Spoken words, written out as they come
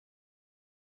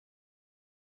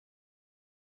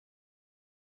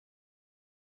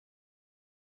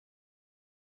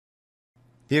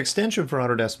The extension for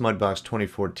Autodesk Mudbox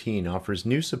 2014 offers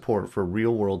new support for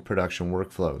real-world production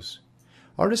workflows.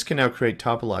 Artists can now create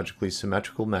topologically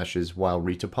symmetrical meshes while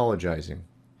retopologizing.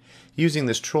 Using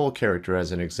this troll character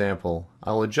as an example,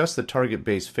 I'll adjust the target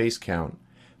base face count,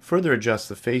 further adjust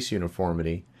the face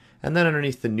uniformity, and then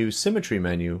underneath the new Symmetry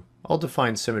menu, I'll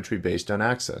define symmetry based on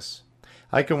axis.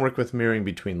 I can work with mirroring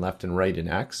between left and right in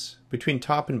X, between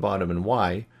top and bottom in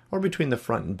Y, or between the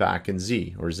front and back in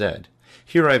Z or Z.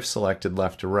 Here I've selected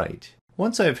left to right.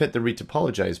 Once I have hit the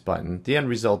Retopologize button, the end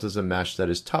result is a mesh that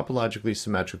is topologically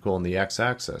symmetrical in the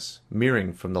x-axis,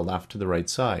 mirroring from the left to the right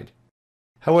side.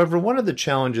 However, one of the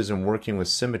challenges in working with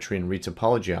symmetry and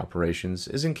retopology operations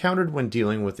is encountered when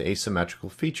dealing with asymmetrical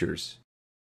features.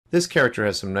 This character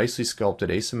has some nicely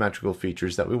sculpted asymmetrical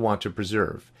features that we want to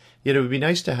preserve, yet it would be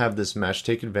nice to have this mesh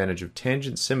take advantage of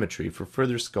tangent symmetry for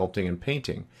further sculpting and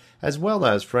painting, as well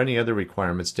as for any other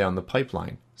requirements down the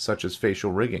pipeline, such as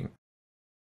facial rigging.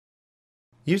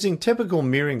 Using typical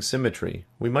mirroring symmetry,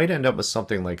 we might end up with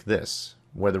something like this,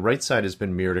 where the right side has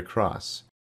been mirrored across.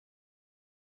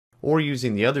 Or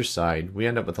using the other side, we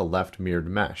end up with a left mirrored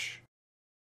mesh.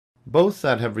 Both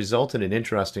that have resulted in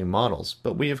interesting models,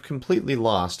 but we have completely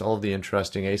lost all of the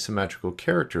interesting asymmetrical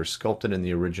characters sculpted in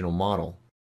the original model.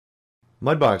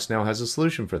 Mudbox now has a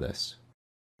solution for this.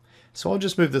 So I'll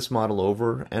just move this model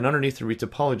over, and underneath the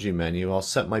Retopology menu I'll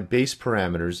set my base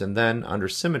parameters, and then under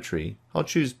Symmetry I'll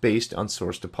choose Based on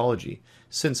Source Topology,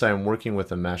 since I am working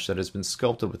with a mesh that has been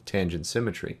sculpted with tangent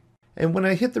symmetry. And when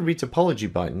I hit the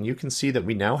Retopology button, you can see that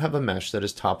we now have a mesh that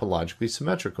is topologically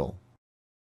symmetrical.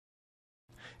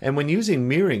 And when using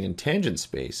mirroring in tangent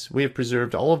space, we have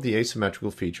preserved all of the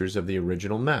asymmetrical features of the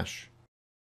original mesh.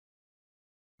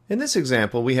 In this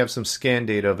example, we have some scan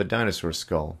data of a dinosaur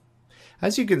skull.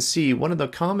 As you can see, one of the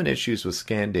common issues with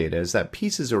scan data is that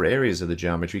pieces or areas of the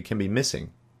geometry can be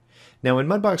missing. Now in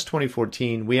Mudbox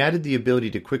 2014, we added the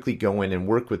ability to quickly go in and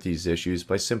work with these issues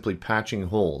by simply patching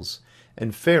holes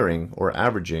and fairing or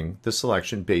averaging the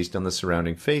selection based on the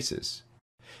surrounding faces.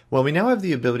 Well, we now have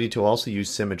the ability to also use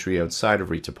symmetry outside of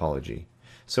retopology.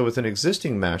 So with an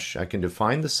existing mesh, I can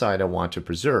define the side I want to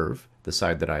preserve, the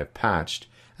side that I have patched,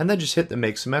 and then just hit the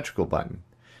Make Symmetrical button.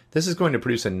 This is going to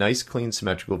produce a nice clean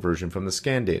symmetrical version from the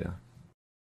scan data.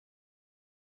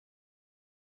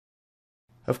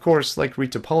 Of course, like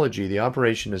retopology, the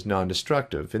operation is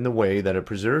non-destructive in the way that it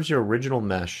preserves your original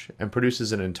mesh and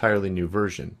produces an entirely new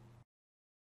version.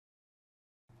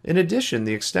 In addition,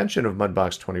 the extension of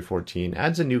Mudbox 2014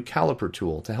 adds a new Caliper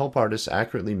tool to help artists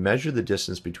accurately measure the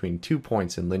distance between 2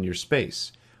 points in linear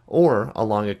space, or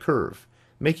along a curve,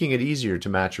 making it easier to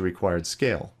match a required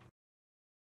scale.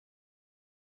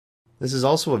 This is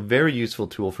also a very useful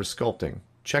tool for sculpting,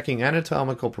 checking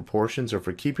anatomical proportions or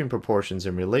for keeping proportions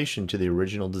in relation to the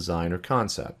original design or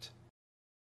concept.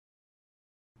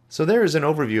 So there is an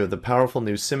overview of the powerful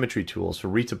new symmetry tools for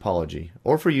retopology,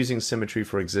 or for using symmetry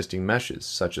for existing meshes,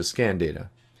 such as scan data.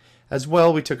 As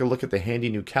well, we took a look at the handy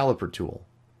new Caliper tool,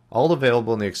 all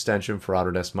available in the extension for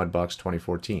Autodesk Mudbox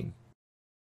 2014.